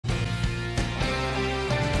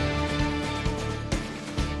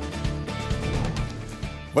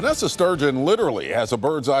Vanessa Sturgeon literally has a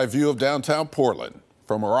bird's eye view of downtown Portland.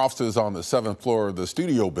 From her offices on the 7th floor of the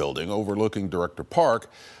studio building overlooking Director Park,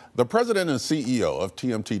 the president and CEO of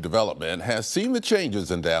TMT Development has seen the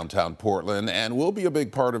changes in downtown Portland and will be a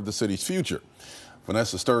big part of the city's future.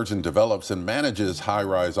 Vanessa Sturgeon develops and manages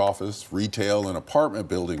high-rise office, retail, and apartment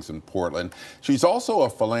buildings in Portland. She's also a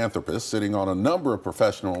philanthropist, sitting on a number of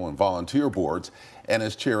professional and volunteer boards, and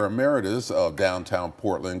is chair emeritus of Downtown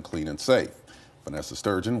Portland Clean and Safe. Vanessa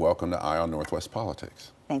Sturgeon, welcome to Eye on Northwest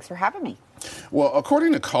Politics. Thanks for having me. Well,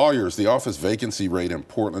 according to Colliers, the office vacancy rate in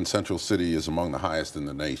Portland Central City is among the highest in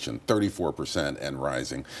the nation, 34% and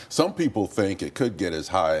rising. Some people think it could get as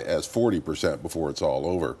high as 40% before it's all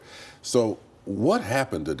over. So what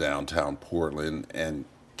happened to downtown Portland, and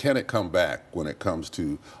can it come back when it comes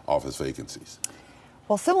to office vacancies?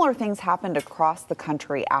 Well, similar things happened across the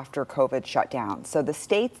country after COVID shut down. So the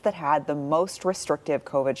states that had the most restrictive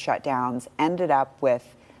COVID shutdowns ended up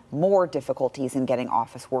with more difficulties in getting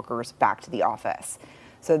office workers back to the office.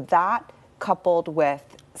 So that, coupled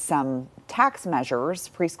with some tax measures,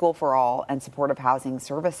 preschool for all and supportive housing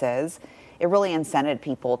services, it really incented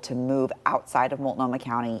people to move outside of Multnomah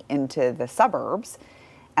County into the suburbs.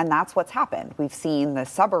 And that's what's happened. We've seen the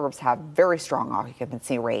suburbs have very strong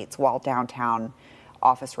occupancy rates, while downtown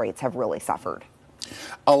office rates have really suffered.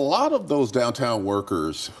 A lot of those downtown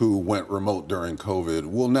workers who went remote during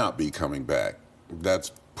COVID will not be coming back.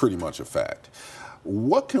 That's pretty much a fact.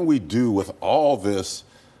 What can we do with all this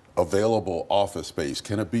available office space?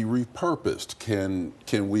 Can it be repurposed? Can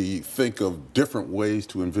we think of different ways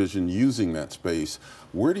to envision using that space?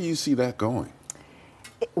 Where do you see that going?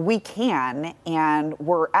 We can, and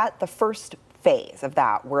we're at the first phase of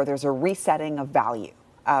that, where there's a resetting of value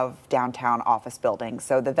of downtown office buildings.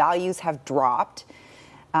 So the values have dropped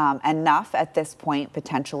enough at this point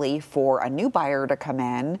potentially for a new buyer to come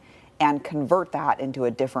in and convert that into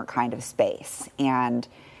a different kind of space. And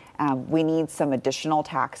we need some additional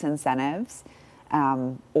tax incentives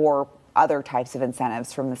or other types of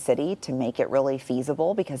incentives from the city to make it really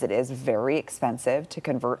feasible, because it is very expensive to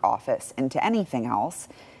convert office into anything else.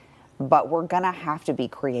 But we're gonna have to be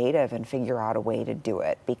creative and figure out a way to do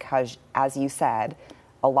it, because, as you said,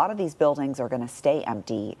 a lot of these buildings are going to stay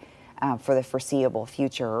empty for the foreseeable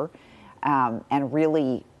future, and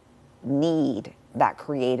really need that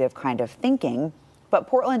creative kind of thinking. But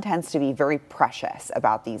Portland tends to be very precious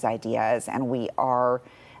about these ideas, and we are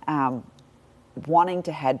wanting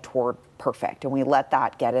to head toward perfect, and we let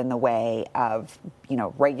that get in the way of,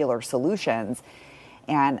 regular solutions.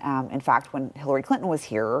 And in fact, when Hillary Clinton was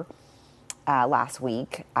here last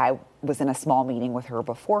week, I was in a small meeting with her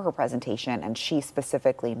before her presentation, and she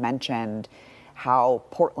specifically mentioned how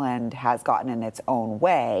Portland has gotten in its own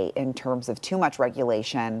way in terms of too much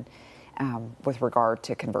regulation with regard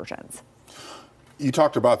to conversions. You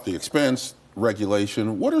talked about the expense,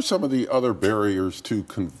 regulation. What are some of the other barriers to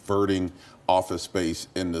converting office space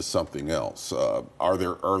into something else? Are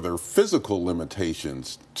there physical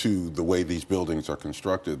limitations to the way these buildings are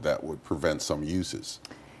constructed that would prevent some uses?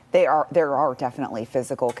 There are definitely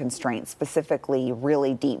physical constraints, specifically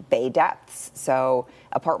really deep bay depths. So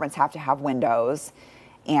apartments have to have windows,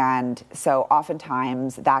 and so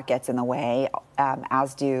oftentimes that gets in the way,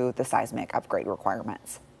 as do the seismic upgrade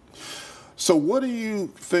requirements. So what do you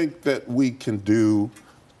think that we can do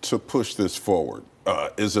to push this forward?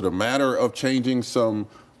 Is it a matter of changing some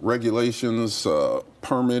regulations,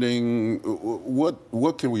 permitting?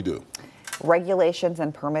 What can we do? Regulations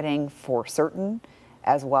and permitting for certain,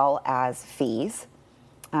 as well as fees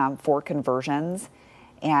for conversions.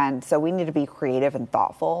 And so we need to be creative and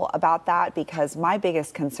thoughtful about that, because my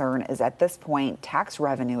biggest concern is, at this point, tax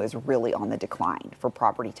revenue is really on the decline for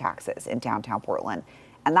property taxes in downtown Portland.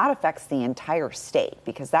 And that affects the entire state,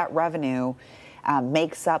 because that revenue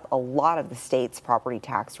makes up a lot of the state's property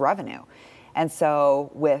tax revenue. And so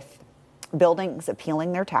with buildings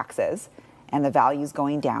appealing their taxes and the values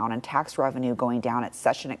going down and tax revenue going down at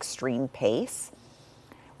such an extreme pace,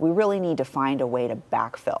 we really need to find a way to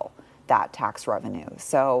backfill that tax revenue.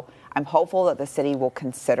 So I'm hopeful that the city will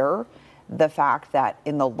consider the fact that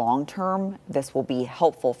in the long term, this will be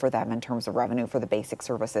helpful for them in terms of revenue for the basic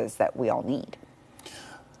services that we all need.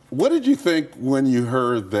 What did you think when you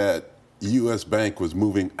heard that U.S. Bank was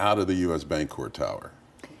moving out of the U.S. Bancorp Tower?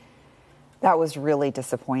 That was really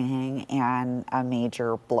disappointing and a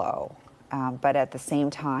major blow. But at the same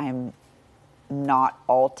time, not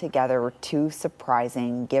altogether too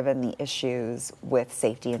surprising, given the issues with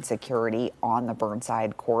safety and security on the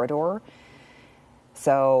Burnside corridor.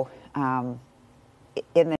 So in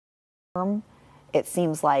the term, it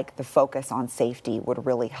seems like the focus on safety would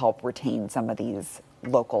really help retain some of these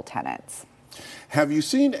local tenants. Have you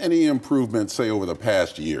seen any improvement, say, over the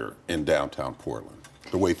past year in downtown Portland,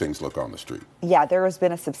 the way things look on the street? Yeah, there has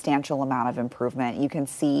been a substantial amount of improvement. You can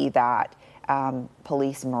see that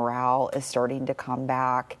police morale is starting to come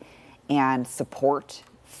back, and support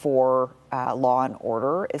for law and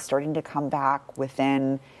order is starting to come back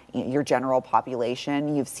within your general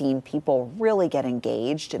population. You've seen people really get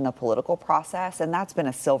engaged in the political process, and that's been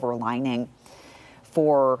a silver lining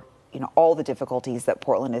for all the difficulties that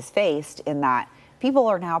Portland has faced, in that people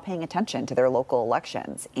are now paying attention to their local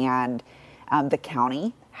elections, and the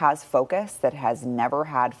county has focus that has never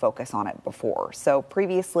had focus on it before. So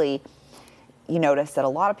previously, you notice that a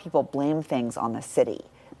lot of people blame things on the city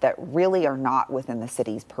that really are not within the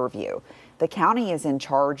city's purview. The county is in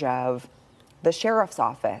charge of the sheriff's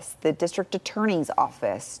office, the district attorney's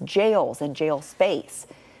office, jails and jail space,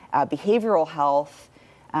 behavioral health,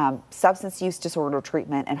 substance use disorder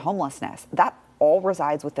treatment, and homelessness. That all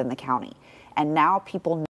resides within the county. And now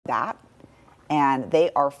people know that, and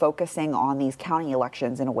they are focusing on these county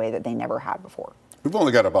elections in a way that they never had before. We've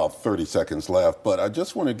only got about 30 seconds left, but I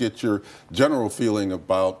just want to get your general feeling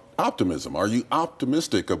about optimism. Are you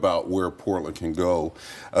optimistic about where Portland can go,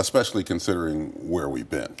 especially considering where we've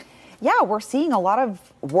been? Yeah, we're seeing a lot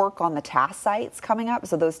of work on the task sites coming up.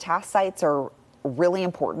 So those task sites are really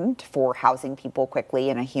important for housing people quickly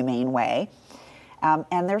in a humane way.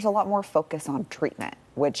 And there's a lot more focus on treatment,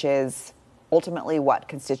 which is ultimately what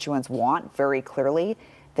constituents want very clearly.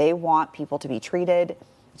 They want people to be treated,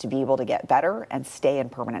 to be able to get better and stay in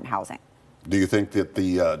permanent housing. Do you think that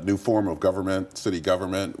the new form of government, city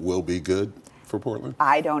government, will be good for Portland?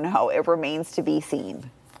 I don't know. It remains to be seen.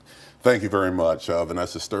 Thank you very much,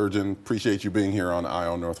 Vanessa Sturgeon. Appreciate you being here on Eye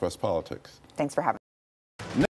on Northwest Politics. Thanks for having me.